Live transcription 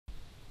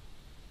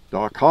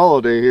Doc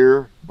Holliday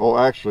here. Oh,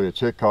 actually it's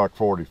Hickok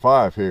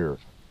 45 here,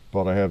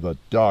 but I have the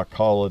Doc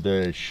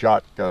Holliday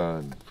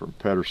shotgun from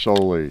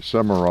Pedersoli,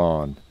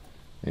 Cimarron,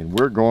 and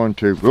we're going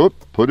to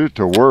put it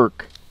to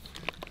work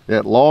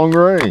at long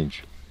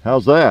range.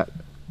 How's that?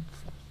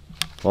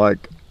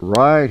 Like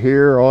right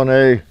here on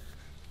a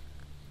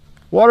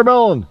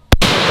watermelon.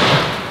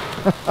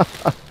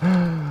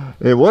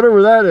 And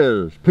whatever that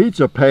is,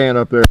 pizza pan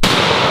up there.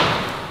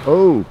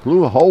 Oh,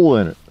 blew a hole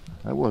in it.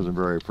 That wasn't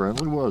very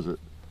friendly, was it?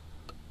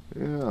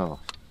 Yeah,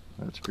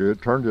 that's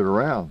good. Turned it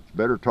around.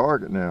 Better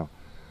target now.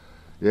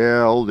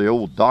 Yeah, the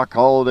old Doc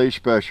Holliday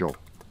special.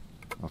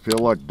 I feel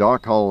like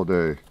Doc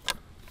Holliday.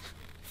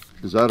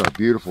 Is that a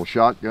beautiful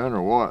shotgun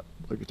or what?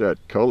 Look at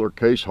that color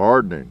case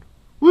hardening.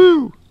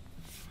 Woo!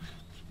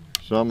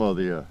 Some of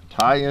the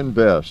tie-in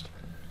best.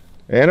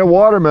 And a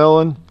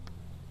watermelon.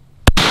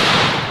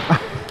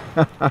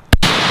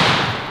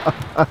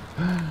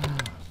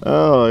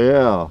 Oh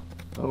yeah.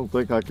 I don't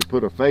think I could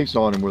put a face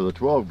on him with a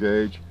 12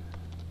 gauge.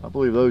 I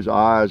believe those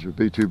eyes would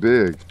be too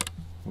big.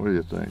 What do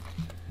you think?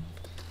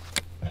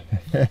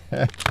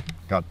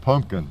 Got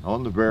pumpkin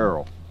on the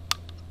barrel.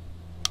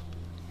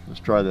 Let's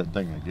try that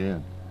thing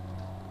again.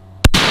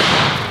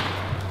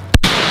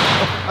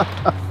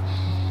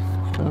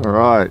 All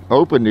right,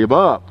 opened him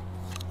up.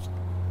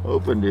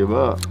 Opened him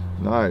up.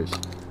 Nice.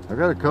 I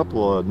got a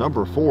couple of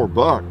number 4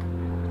 buck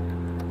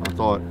I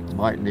thought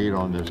might need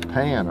on this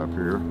pan up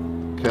here,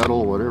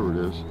 kettle, whatever it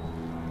is.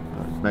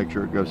 Make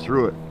sure it goes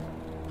through it.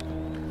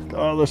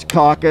 Oh, let's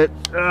cock it.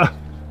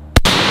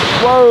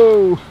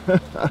 Whoa!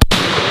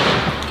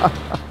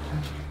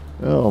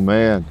 Oh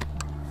man,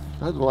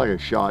 nothing like a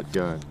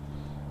shotgun.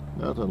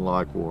 Nothing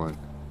like one.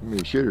 Let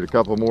me shoot it a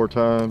couple more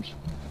times.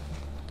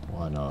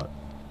 Why not?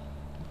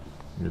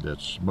 Look at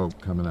that smoke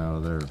coming out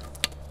of there.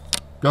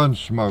 Gun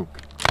smoke.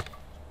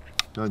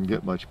 Doesn't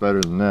get much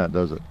better than that,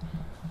 does it?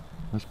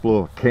 Let's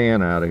blow a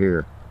can out of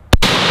here.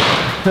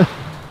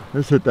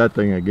 Let's hit that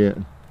thing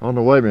again. Oh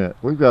no, wait a minute.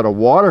 We've got a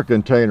water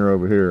container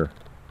over here.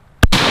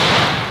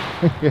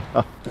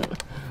 Yeah.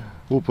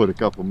 We'll put a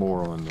couple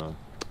more on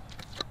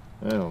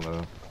I don't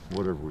know,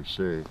 whatever we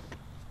see.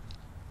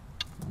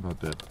 How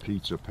about that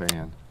pizza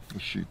pan?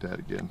 Let's shoot that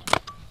again.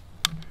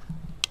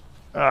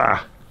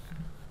 Ah!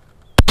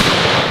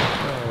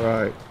 All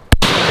right.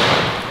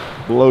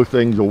 Blow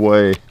things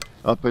away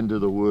up into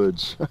the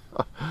woods.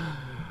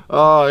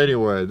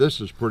 Anyway, this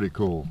is pretty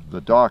cool.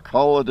 The Doc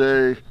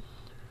Holliday,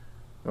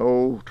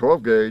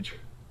 12 gauge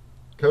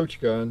coach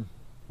gun.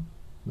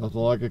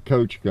 Nothing like a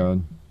coach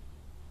gun.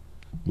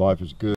 Life is good.